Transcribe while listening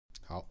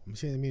好，我们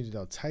现在面对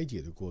到拆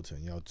解的过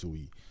程要注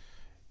意，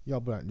要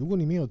不然如果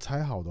你没有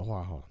拆好的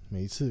话，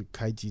每一次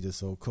开机的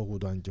时候，客户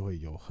端就会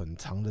有很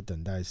长的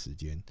等待时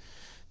间。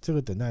这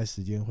个等待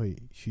时间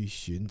会去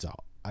寻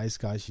找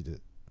Iscsi 的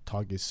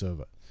target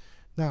server。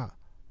那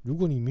如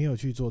果你没有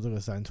去做这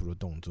个删除的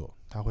动作，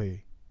它会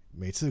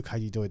每次开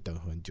机都会等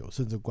很久，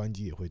甚至关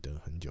机也会等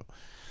很久。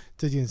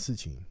这件事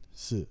情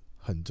是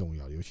很重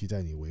要，尤其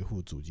在你维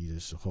护主机的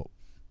时候。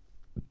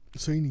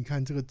所以你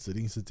看这个指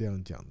令是这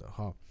样讲的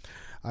哈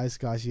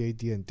 ，Iscsi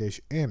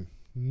ADN-M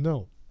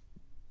no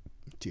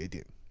节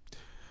点，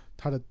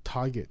它的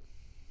target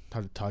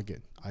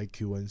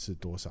IQN 是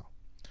多少？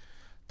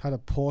它的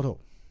portal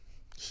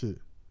是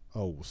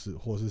254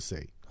或是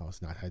谁？好，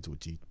是哪台主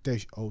机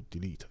 ？-O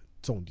delete，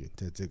 重点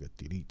在这个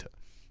delete，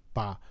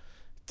 把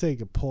这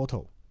个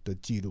portal 的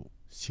记录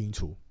清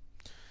除，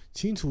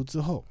清除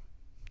之后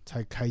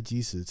才开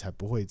机时才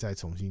不会再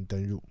重新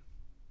登入。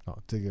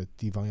好，这个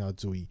地方要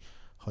注意。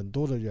很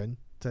多的人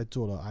在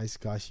做了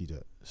Iscsi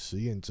的实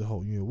验之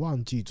后，因为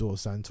忘记做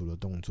删除的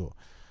动作，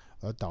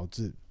而导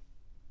致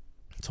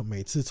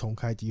每次重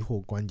开机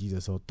或关机的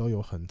时候都有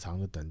很长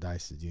的等待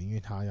时间，因为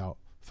他要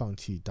放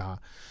弃，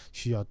他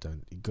需要等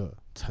一个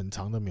很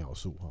长的秒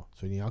数，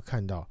所以你要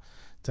看到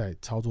在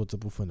操作这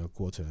部分的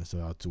过程的时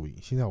候要注意。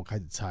现在我开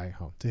始拆，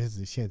这些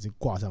是现在是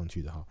挂上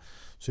去的，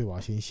所以我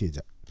要先卸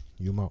载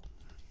umount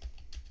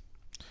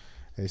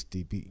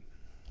SDB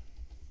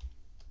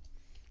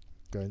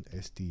跟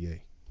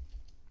SDA，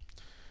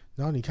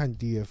 然后你看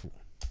DF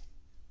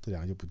这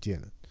两个就不见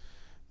了。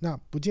那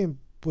不见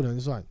不能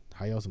算，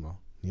还有什么？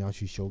你要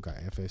去修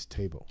改 FS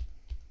Table，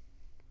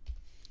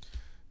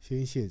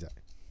 先卸载，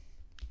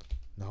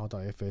然后到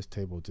FS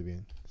Table 这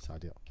边杀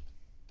掉。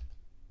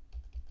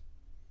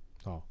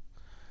好，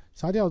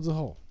杀掉之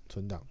后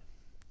存档，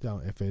让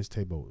FS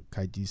Table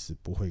开机时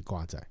不会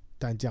挂载。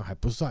但这样还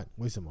不算，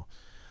为什么？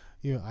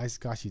因为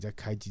Iscsi 在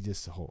开机的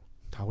时候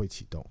它会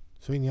启动，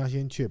所以你要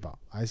先确保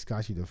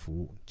Iscsi 的服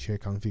务 check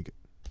config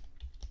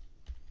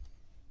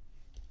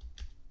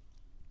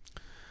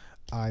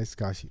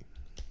Iscsi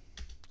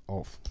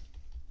off，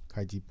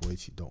 开机不会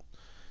启动。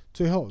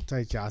最后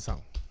再加上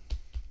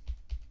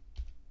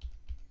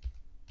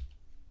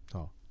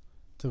好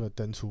这个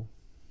登出，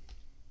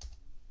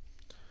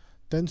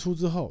登出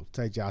之后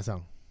再加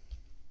上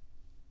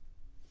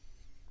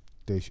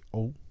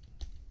 -O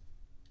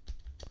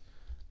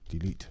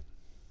delete。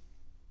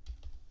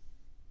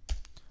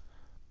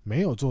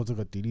没有做这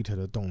个 delete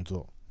的动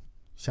作，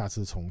下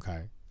次重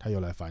开它又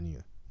来烦你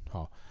了。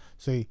好，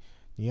所以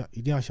你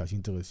一定要小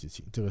心这个事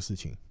情。这个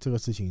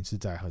事情是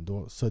在很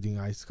多设定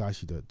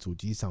Iscsi 的主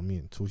机上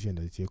面出现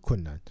的一些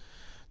困难。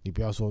你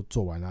不要说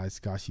做完了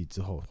Iscsi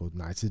之后，或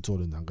哪一次做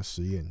了哪个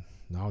实验，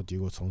然后结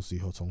果从此以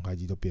后重开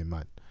机都变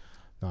慢。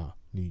那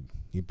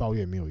你抱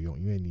怨没有用，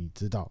因为你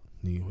知道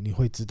你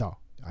会知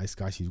道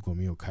Iscsi 如果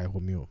没有开或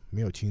没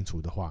有清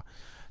除的话，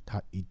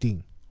它一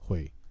定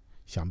会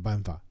想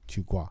办法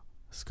去挂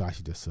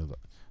Iscsi 的 server。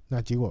那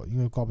结果因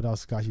为挂不到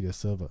Iscsi 的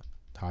server，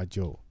 它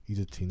就一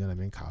直停在那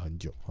边卡很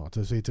久。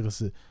所以这个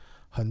是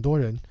很多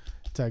人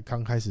在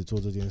刚开始做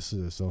这件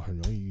事的时候很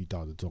容易遇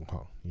到的状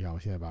况。你看我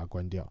现在把它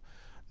关掉，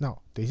那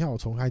等一下我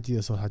重开机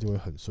的时候它就会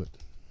很顺，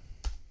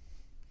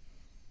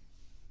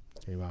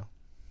可以吗？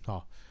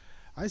好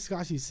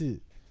，Iscsi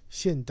是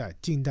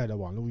近代的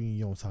网络应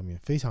用上面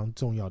非常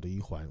重要的一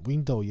环。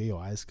Windows 也有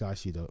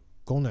Iscsi 的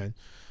功能，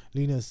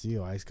 Linux 也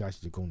有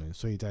Iscsi 的功能，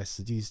所以在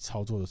实际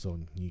操作的时候，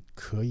你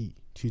可以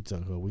去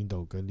整合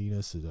Windows 跟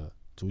Linux 的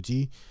主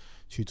机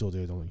去做这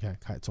些东西。你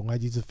看重开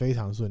机是非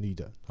常顺利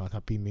的它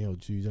并没有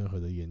具任何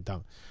的延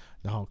宕，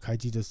然后开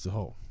机的时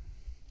候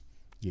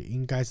也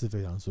应该是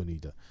非常顺利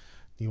的，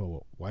因为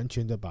我完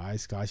全的把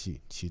Iscsi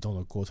启动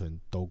的过程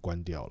都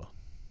关掉了。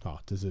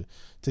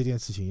这件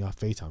事情要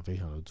非常非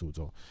常的注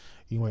重，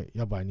因为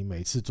要不然你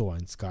每次做完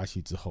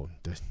Iscsi 之后，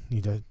你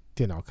的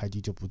电脑开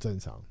机就不正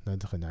常，那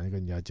很难跟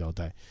人家交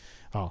代。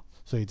好，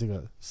所以这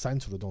个删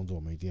除的动作我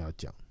们一定要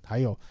讲。还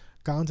有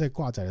刚刚在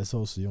挂载的时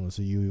候使用的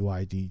是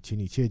UUID， 请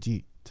你切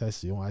记在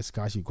使用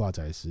Iscsi 挂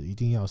载时一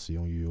定要使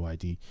用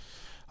UUID。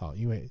好，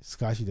因为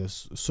Iscsi 的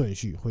顺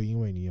序会因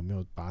为你有没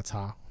有拔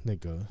插那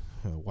个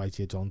外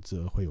接装置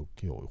而会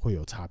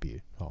有差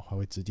别。还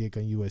会直接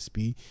跟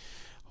USB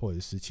或者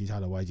是其他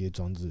的外接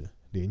装置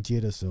连接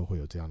的时候会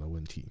有这样的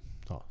问题。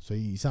所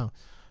以以上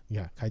你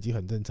看开机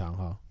很正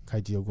常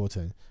开机的过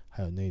程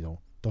还有内容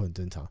都很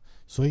正常，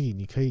所以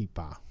你可以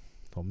把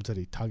我们这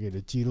里 target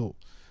的记录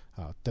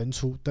登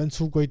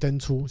出归登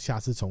出，下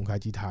次重开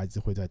机它还是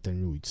会再登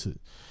入一次，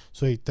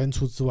所以登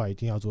出之外一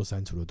定要做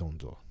删除的动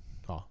作。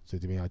所以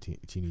这边要请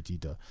你记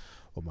得，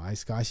我们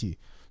Iscsi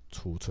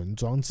储存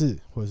装置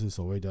或者是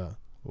所谓的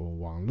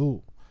网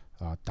络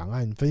档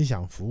案分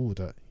享服务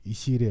的一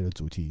系列的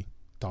主题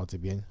到这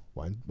边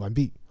完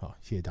毕。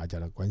谢谢大家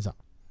的观赏，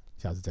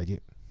下次再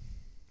见。